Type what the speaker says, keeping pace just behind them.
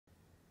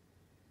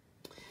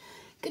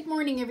Good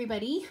morning,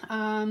 everybody.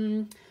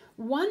 One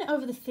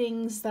of the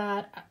things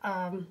that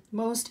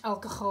most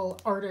alcohol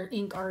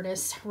ink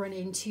artists run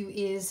into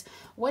is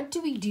what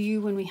do we do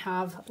when we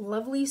have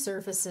lovely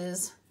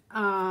surfaces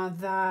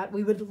that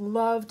we would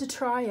love to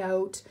try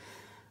out,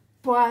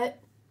 but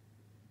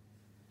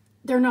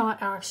they're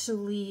not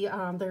actually,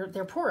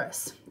 they're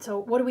porous. So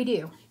what do we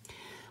do?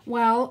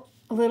 Well,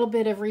 a little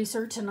bit of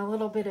research and a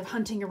little bit of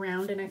hunting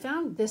around, and I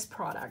found this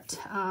product.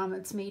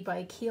 It's made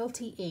by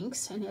Kielty Ink,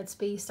 and it's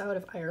based out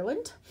of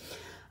Ireland.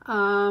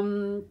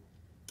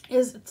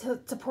 It's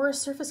a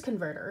porous surface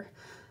converter.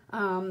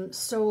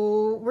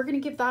 So we're going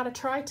to give that a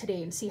try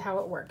today and see how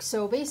it works.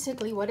 So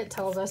basically what it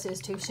tells us is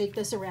to shake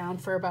this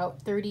around for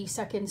about 30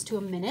 seconds to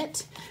a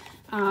minute.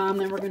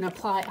 Then we're going to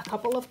apply a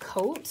couple of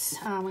coats.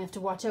 We have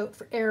to watch out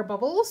for air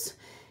bubbles,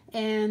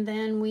 and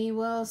then we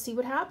will see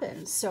what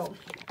happens. So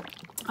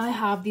I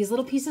have these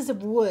little pieces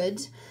of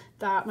wood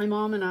that my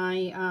mom and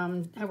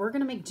I were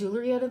going to make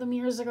jewelry out of them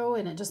years ago,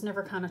 and it just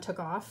never kind of took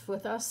off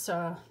with us.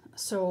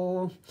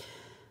 We're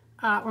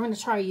going to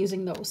try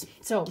using those.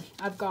 So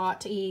I've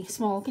got a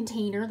small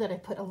container that I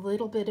put a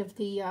little bit of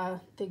the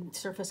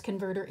surface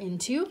converter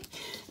into,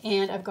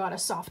 and I've got a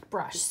soft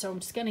brush. So I'm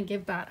just going to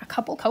give that a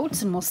couple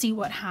coats and we'll see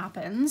what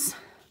happens.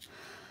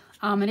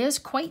 It is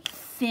quite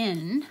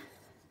thin,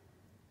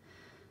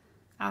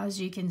 as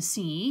you can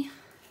see.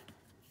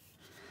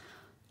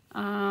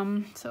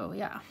 So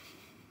yeah,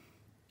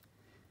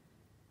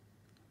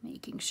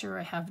 making sure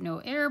I have no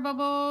air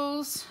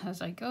bubbles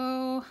as I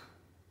go.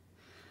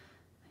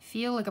 I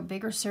feel like a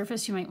bigger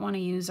surface, you might want to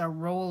use a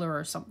roller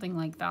or something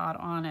like that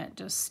on it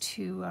just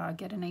to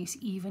get a nice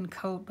even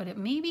coat, but it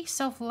may be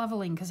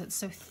self-leveling because it's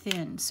so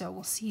thin. So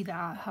we'll see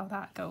how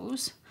that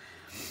goes.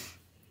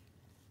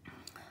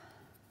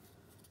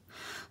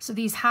 So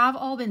these have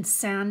all been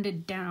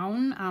sanded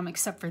down,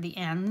 except for the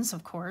ends,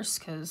 of course,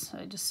 because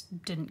I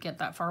just didn't get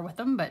that far with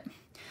them, but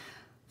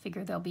I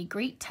figure they'll be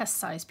great test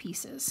size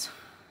pieces.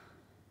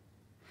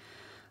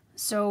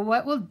 So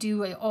what we'll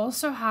do, I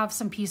also have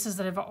some pieces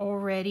that I've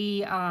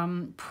already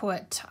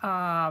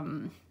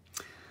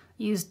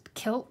used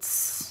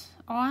kilts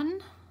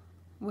on,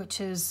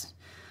 which is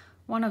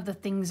one of the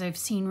things I've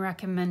seen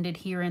recommended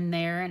here and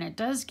there, and it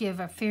does give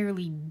a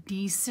fairly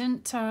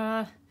decent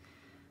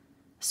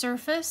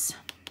surface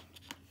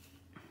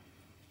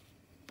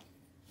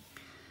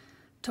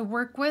to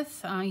work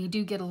with. You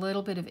do get a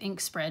little bit of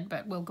ink spread,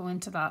 but we'll go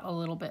into that a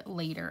little bit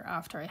later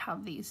after I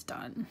have these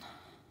done.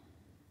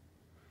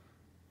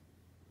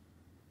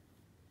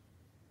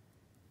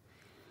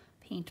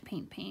 Paint,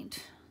 paint,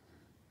 paint.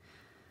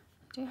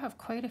 I do have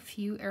quite a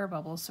few air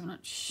bubbles, so I'm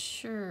not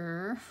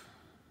sure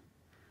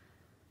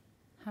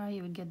how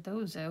you would get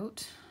those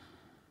out.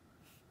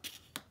 I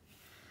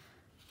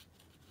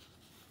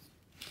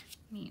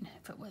mean,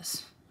 if it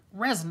was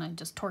resin, I'd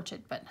just torch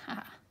it, but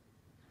haha.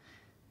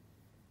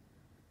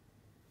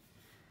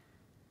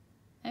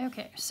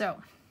 Okay,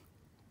 so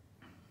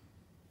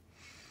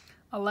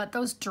I'll let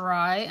those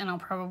dry, and I'll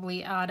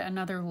probably add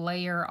another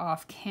layer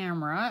off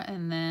camera,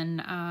 and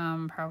then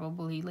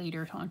probably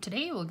later on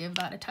today we'll give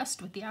that a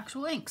test with the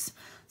actual inks.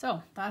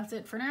 So that's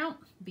it for now.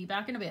 Be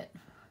back in a bit.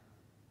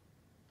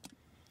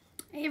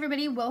 Hey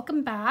everybody,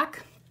 welcome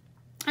back.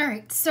 All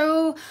right,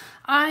 so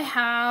I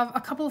have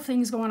a couple of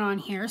things going on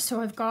here.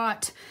 So I've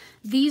got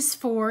these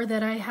four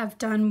that I have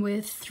done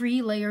with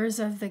 3 layers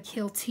of the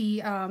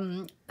Kielty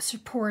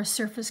porous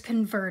surface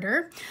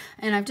converter,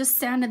 and I've just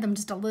sanded them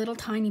just a little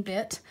tiny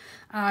bit,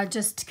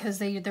 just because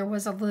there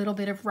was a little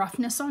bit of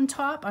roughness on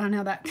top. I don't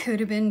know, that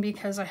could have been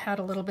because I had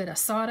a little bit of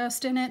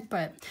sawdust in it,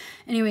 but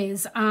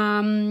anyways,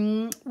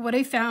 what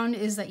I found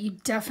is that you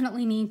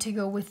definitely need to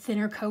go with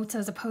thinner coats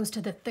as opposed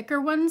to the thicker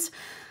ones.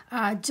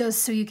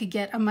 Just so you could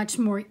get a much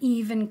more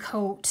even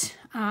coat,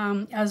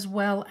 as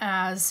well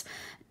as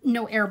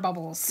no air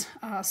bubbles.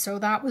 So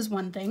that was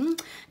one thing.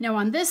 Now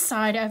on this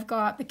side, I've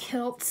got the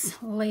Kilz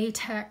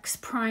latex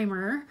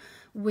primer,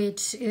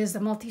 which is a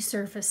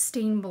multi-surface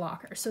stain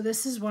blocker. So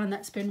this is one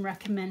that's been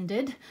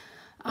recommended.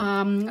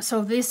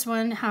 So this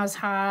one has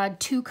had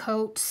 2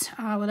 coats,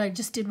 what I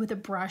just did with a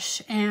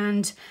brush,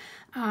 and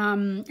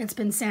it's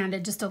been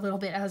sanded just a little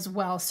bit as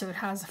well, so it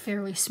has a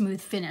fairly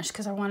smooth finish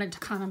because I wanted to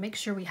kind of make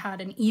sure we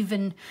had an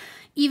even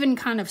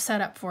kind of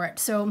setup for it.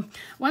 So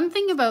one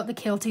thing about the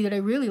Kielty that I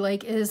really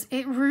like is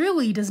it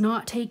really does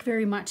not take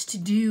very much to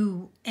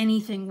do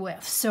anything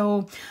with.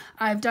 So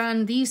I've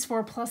done these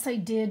 4, plus I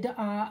did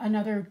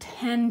another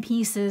 10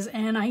 pieces,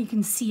 and I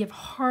can see I've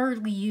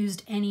hardly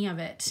used any of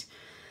it.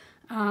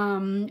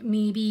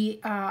 Maybe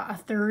a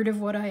third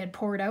of what I had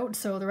poured out,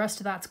 so the rest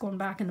of that's going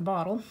back in the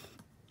bottle.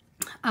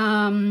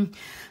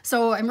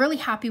 So I'm really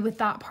happy with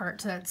that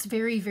part. That's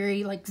very,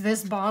 very, like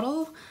this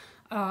bottle,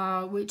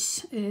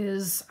 which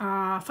is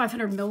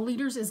 500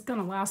 milliliters, is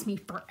gonna last me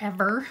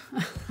forever.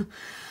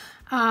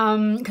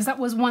 Because that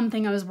was one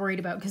thing I was worried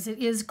about, because it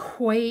is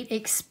quite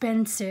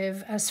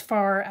expensive as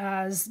far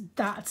as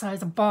that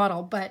size of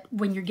bottle, but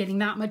when you're getting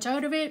that much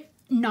out of it,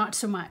 not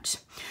so much.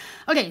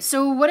 Okay,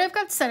 so what I've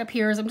got set up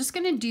here is I'm just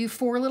going to do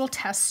 4 little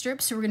test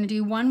strips. So we're going to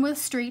do one with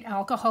straight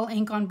alcohol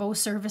ink on both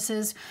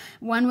surfaces,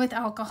 one with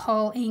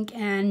alcohol ink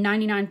and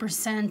 99%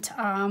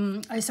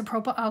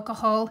 isopropyl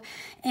alcohol,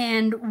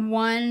 and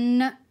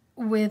one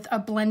with a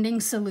blending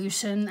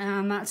solution,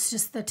 and that's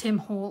just the Tim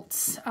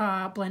Holtz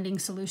blending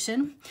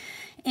solution.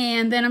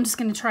 And then I'm just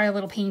going to try a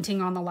little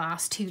painting on the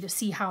last 2 to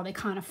see how they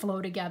kind of flow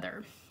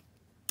together.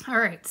 All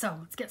right, so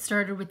let's get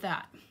started with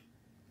that.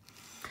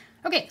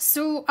 Okay,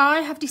 so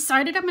I have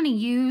decided I'm going to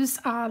use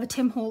the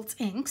Tim Holtz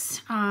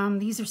inks.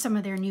 These are some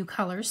of their new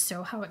colors,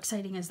 so how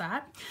exciting is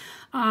that?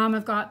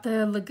 I've got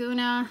the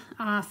Laguna,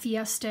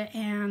 Fiesta,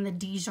 and the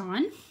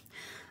Dijon.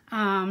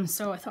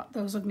 So I thought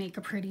those would make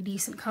a pretty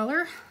decent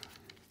color.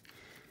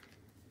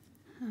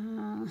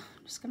 I'm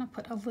just going to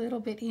put a little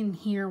bit in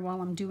here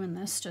while I'm doing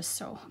this, just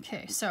so,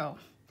 okay, so.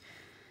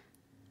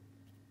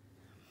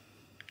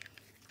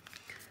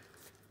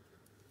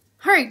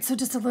 All right, so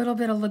just a little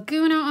bit of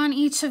Laguna on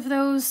each of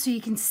those so you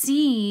can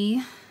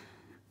see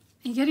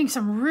you're getting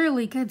some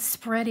really good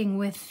spreading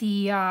with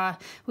the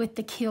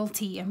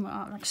Kielty. I'm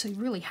actually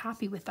really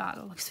happy with that.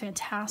 It looks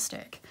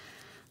fantastic.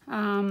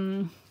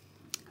 I'm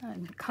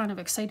kind of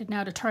excited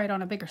now to try it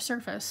on a bigger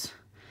surface.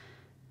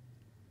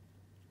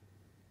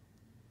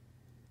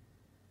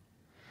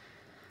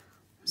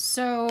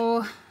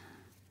 So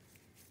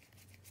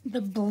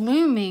the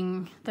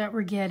blooming that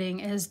we're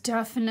getting is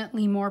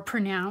definitely more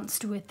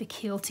pronounced with the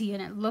Kielty,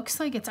 and it looks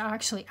like it's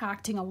actually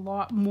acting a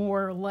lot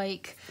more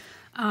like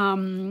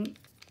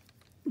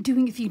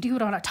if you do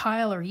it on a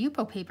tile or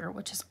Yupo paper,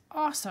 which is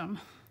awesome.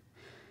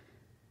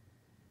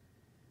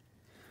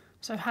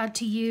 So I'd have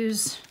to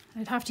use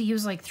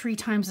like 3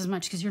 times as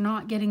much because you're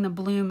not getting the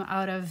bloom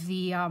out of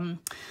the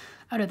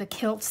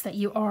kilts that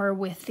you are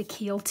with the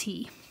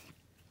Kielty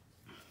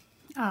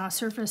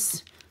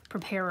surface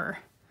preparer.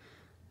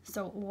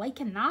 So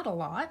liking that a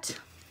lot.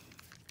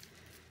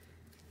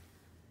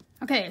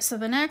 Okay, so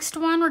the next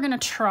one we're gonna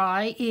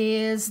try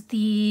is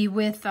the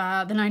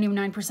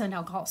 99%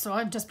 alcohol. So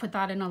I've just put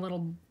that in a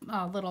little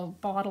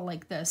bottle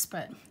like this,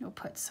 but we'll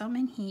put some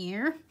in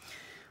here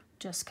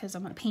just because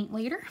I'm gonna paint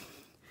later.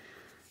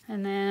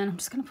 And then I'm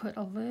just gonna put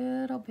a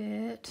little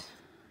bit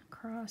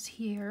across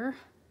here.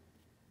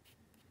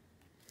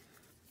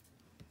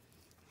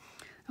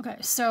 Okay,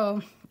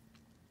 so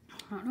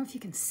I don't know if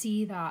you can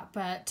see that,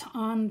 but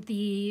on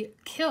the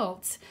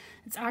kilts,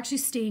 it's actually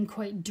staying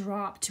quite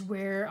dropped,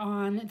 where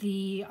on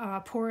the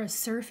porous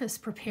surface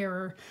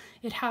preparer,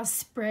 it has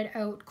spread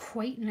out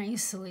quite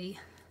nicely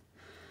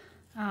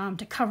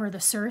to cover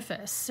the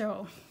surface.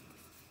 So,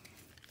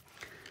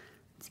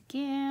 once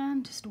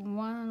again, just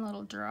one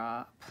little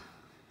drop.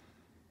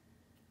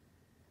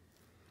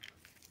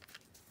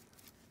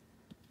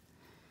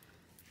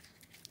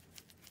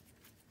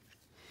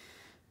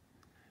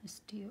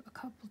 Just do a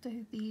couple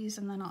of these,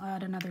 and then I'll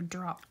add another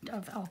drop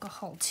of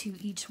alcohol to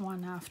each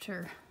one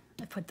after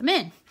I put them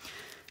in,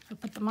 or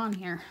put them on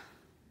here.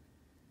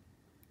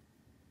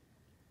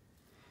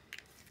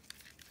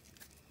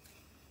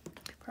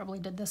 Probably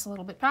did this a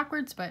little bit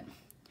backwards, but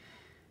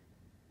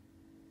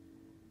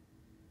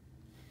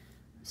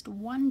just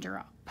one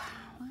drop,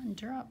 one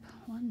drop,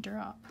 one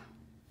drop.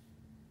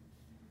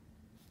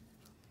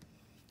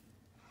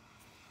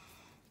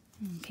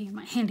 Okay,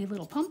 my handy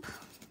little pump.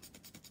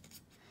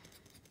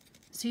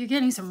 So you're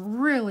getting some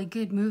really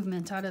good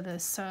movement out of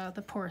this,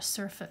 the porous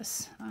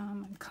surface.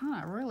 I'm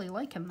kind of really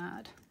liking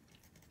that.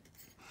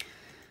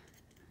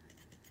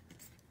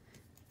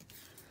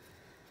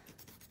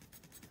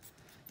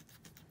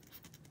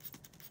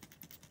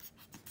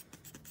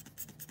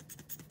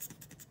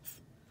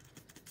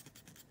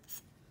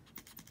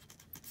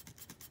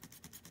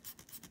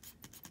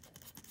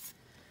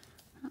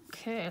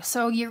 Okay,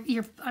 so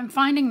I'm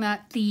finding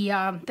that the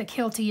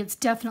Kielty, it's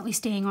definitely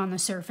staying on the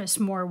surface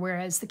more,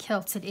 whereas the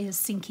kilts, it is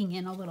sinking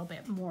in a little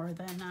bit more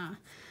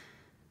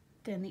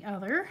than the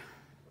other.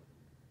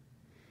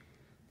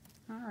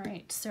 All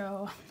right,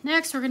 so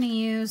next we're going to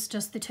use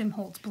just the Tim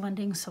Holtz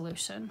blending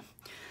solution.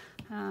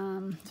 So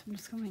I'm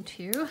just going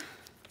to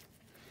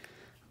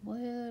a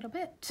little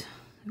bit,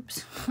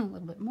 oops, a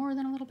little bit more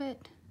than a little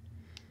bit.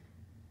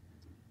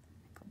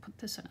 I'll put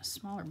this in a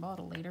smaller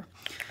bottle later.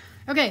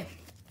 Okay.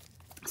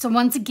 So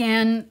once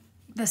again,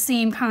 the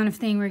same kind of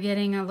thing, we're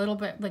getting a little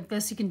bit like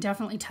this. You can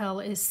definitely tell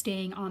is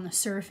staying on the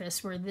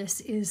surface, where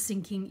this is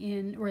sinking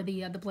in, or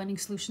the blending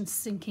solution's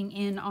sinking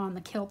in on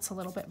the kilts a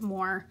little bit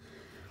more.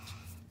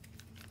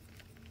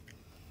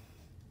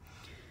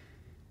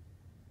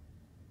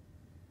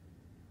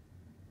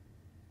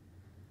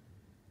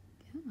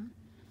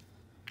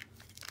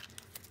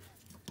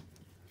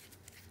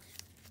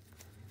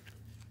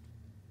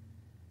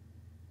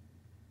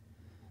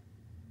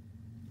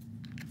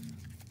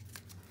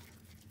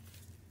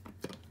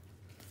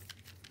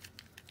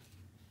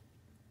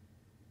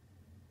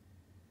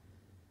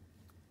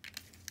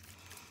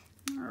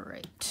 All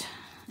right,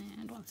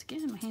 and once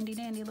again, my handy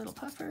dandy little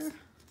puffer.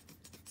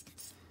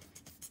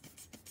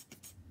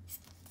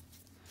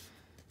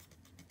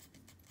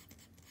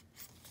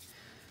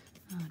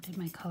 Oh, I did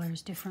my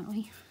colors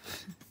differently.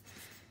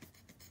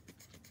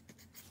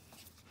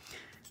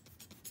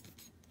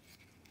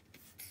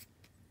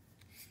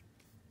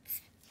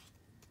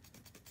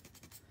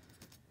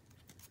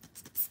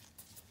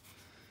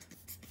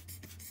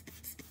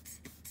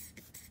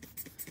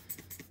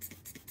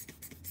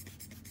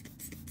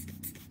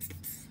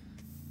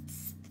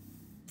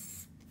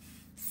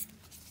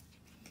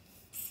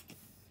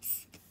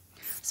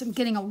 So I'm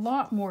getting a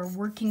lot more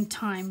working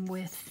time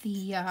with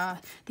the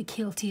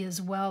Kielty as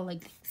well.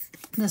 Like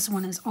this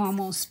one is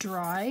almost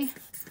dry.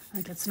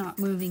 Like it's not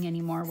moving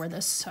anymore, where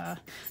this,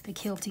 the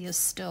Kielty is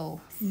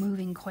still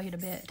moving quite a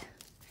bit.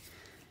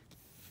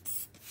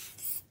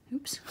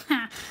 Oops.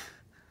 All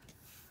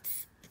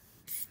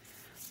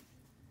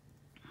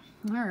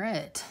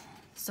right,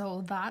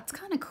 so that's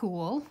kind of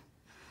cool.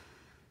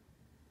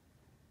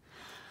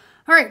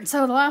 All right,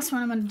 so the last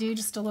one I'm going to do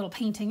just a little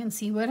painting and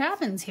see what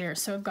happens here.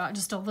 So I've got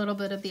just a little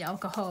bit of the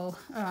alcohol,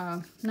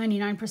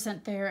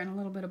 99% there, and a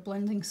little bit of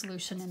blending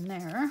solution in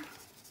there.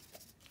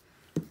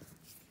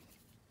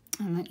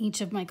 And then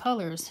each of my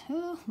colors,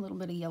 oh, a little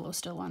bit of yellow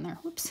still on there.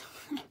 Whoops.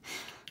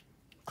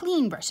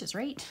 Clean brushes,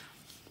 right?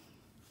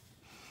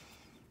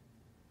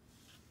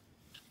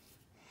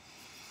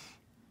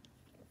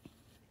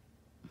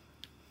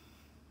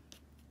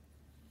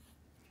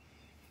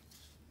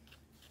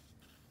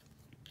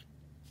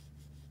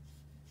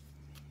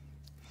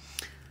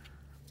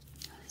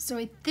 So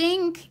I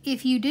think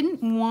if you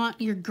didn't want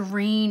your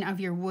grain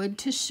of your wood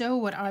to show,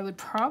 what I would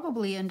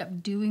probably end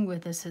up doing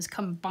with this is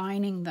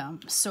combining them.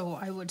 So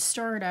I would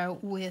start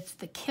out with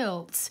the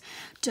kilts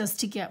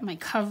just to get my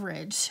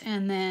coverage,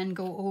 and then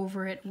go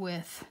over it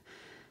with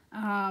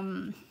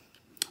the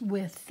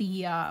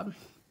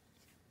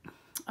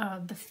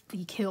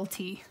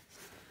Kielty.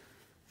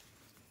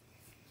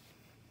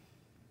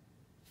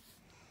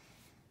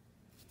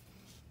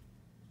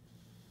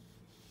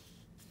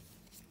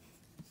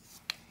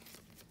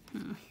 A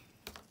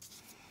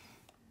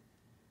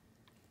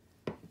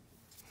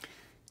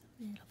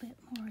little bit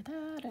more of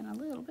that and a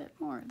little bit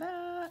more of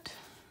that.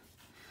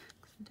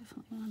 I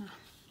definitely want to.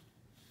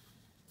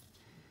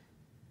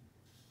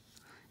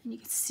 And you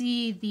can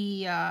see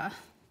the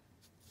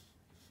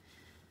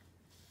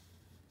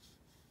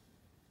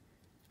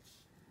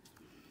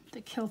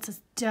Kilz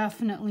is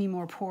definitely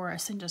more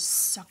porous and just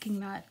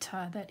sucking that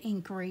that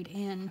ink right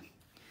in.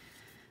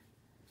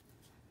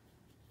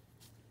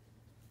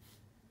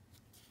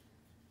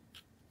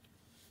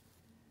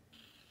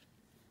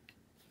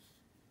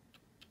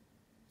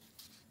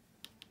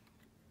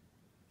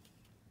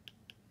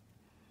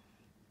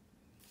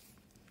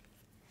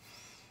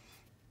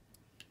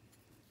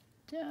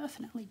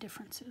 Definitely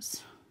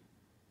differences.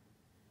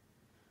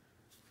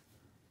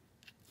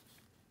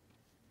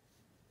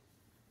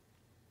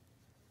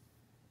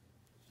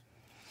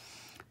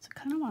 So I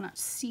kind of want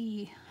to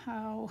see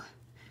how,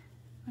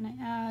 when I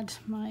add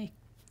my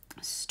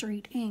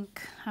straight ink,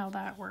 how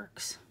that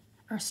works.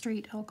 Or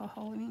straight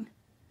alcohol, I mean.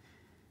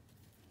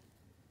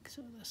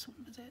 So this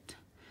one was it.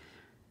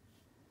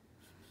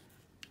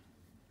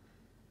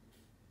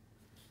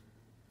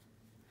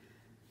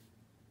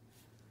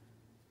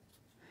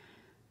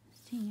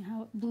 Seeing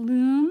how it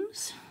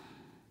blooms.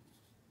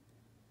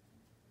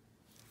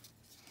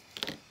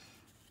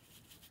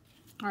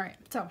 All right,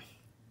 so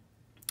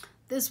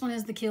this one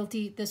is the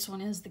Kielty, this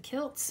one is the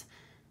Kilz,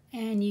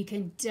 and you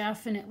can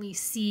definitely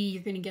see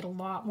you're going to get a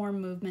lot more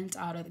movement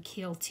out of the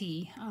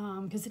Kielty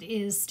because it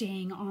is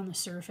staying on the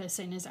surface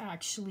and is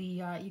actually,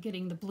 you're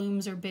getting the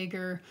blooms are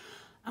bigger,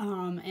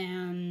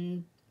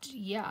 and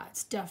yeah,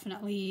 it's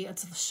definitely,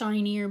 it's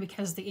shinier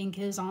because the ink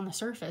is on the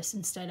surface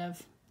instead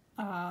of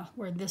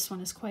where this one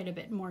is quite a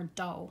bit more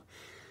dull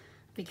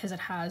because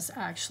it has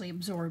actually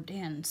absorbed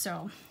in.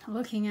 So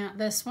looking at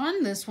this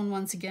one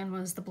once again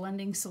was the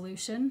blending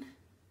solution.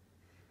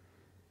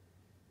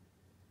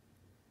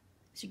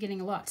 So you're getting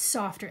a lot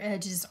softer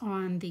edges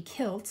on the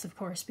Kilz, of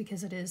course,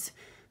 because it is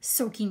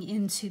soaking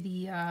into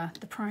the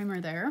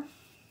primer there.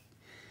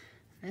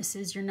 This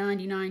is your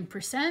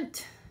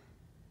 99%.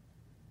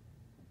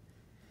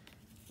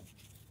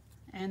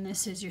 And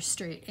this is your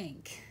straight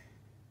ink.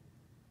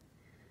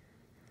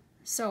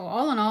 So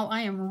all in all,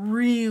 I am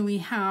really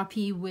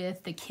happy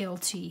with the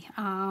Kielty.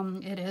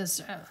 It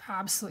is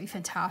absolutely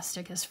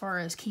fantastic as far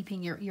as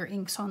keeping your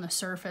inks on the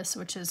surface,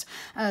 which is,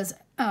 as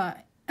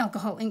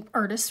alcohol ink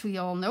artists, we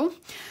all know,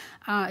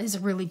 is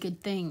a really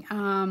good thing.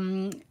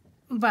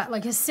 But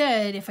like I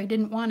said, if I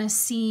didn't want to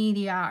see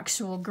the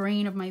actual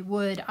grain of my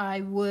wood,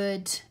 I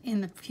would,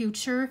 in the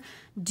future,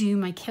 do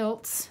my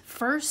kilts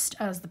first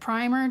as the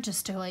primer,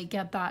 just to like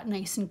get that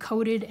nice and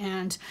coated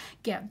and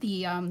get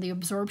the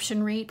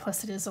absorption rate.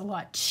 Plus, it is a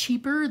lot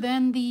cheaper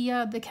than the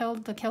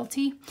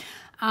Kielty.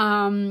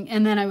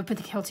 And then I would put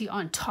the Kielty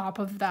on top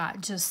of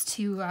that, just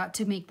to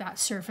make that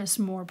surface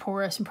more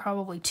porous, and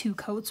probably 2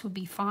 coats would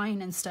be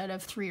fine instead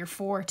of 3 or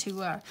 4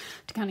 to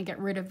kind of get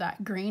rid of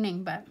that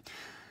graining. But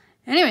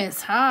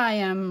anyways, I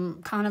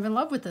am kind of in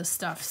love with this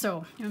stuff,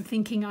 so I'm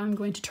thinking I'm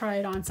going to try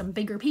it on some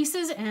bigger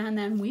pieces, and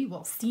then we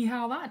will see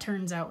how that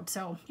turns out.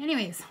 So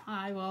anyways,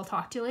 I will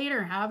talk to you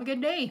later. Have a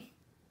good day.